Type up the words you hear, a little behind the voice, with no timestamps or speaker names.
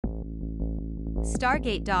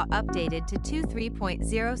Stargate DAW updated to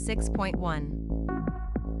 2.3.06.1.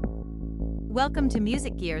 Welcome to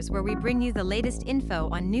Music Gears, where we bring you the latest info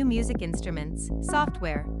on new music instruments,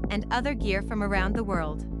 software, and other gear from around the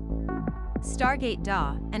world. Stargate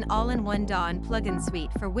DAW, an all-in-one DAW and plugin suite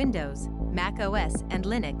for Windows, macOS, and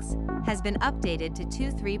Linux, has been updated to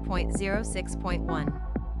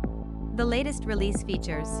 2.3.06.1. The latest release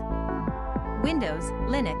features: Windows,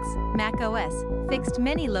 Linux, macOS fixed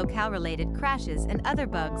many locale-related crashes and other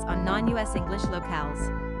bugs on non-US English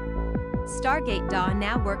locales. Stargate DAW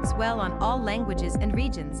now works well on all languages and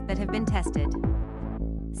regions that have been tested.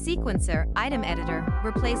 Sequencer item editor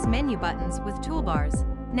replace menu buttons with toolbars,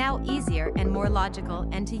 now easier and more logical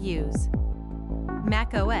and to use.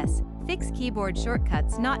 macOS fix keyboard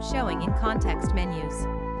shortcuts not showing in context menus.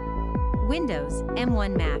 Windows,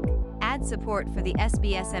 M1 Mac add support for the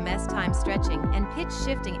SBSMS time stretching and pitch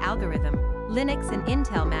shifting algorithm. Linux and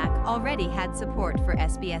Intel Mac already had support for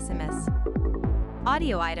SBSMS.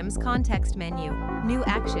 Audio items context menu, new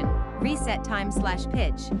action, reset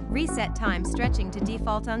time/pitch, reset time stretching to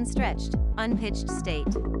default unstretched, unpitched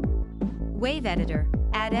state. Wave editor,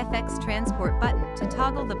 add FX transport button to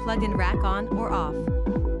toggle the plugin rack on or off.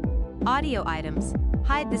 Audio items,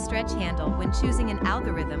 hide the stretch handle when choosing an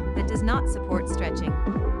algorithm that does not support stretching.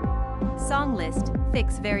 Song list,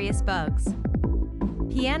 fix various bugs.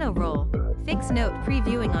 Piano roll, fix note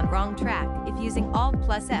previewing on wrong track if using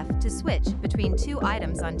Alt+F to switch between two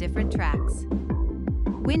items on different tracks.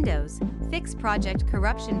 Windows, fix project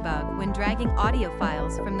corruption bug when dragging audio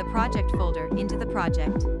files from the project folder into the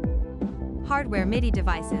project. Hardware MIDI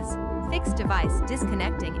devices, fix device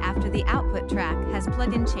disconnecting after the output track has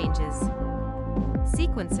plugin changes.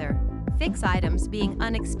 Sequencer, fix items being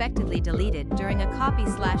unexpectedly deleted during a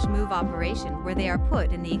copy/move operation where they are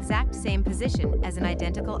put in the exact same position as an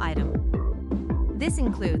identical item. This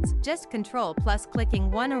includes just Control plus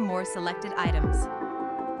clicking one or more selected items.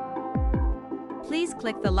 Please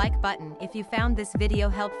click the like button if you found this video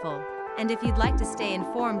helpful, and if you'd like to stay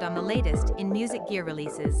informed on the latest in music gear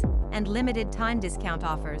releases and limited time discount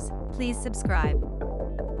offers, please subscribe.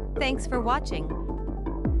 Thanks for watching.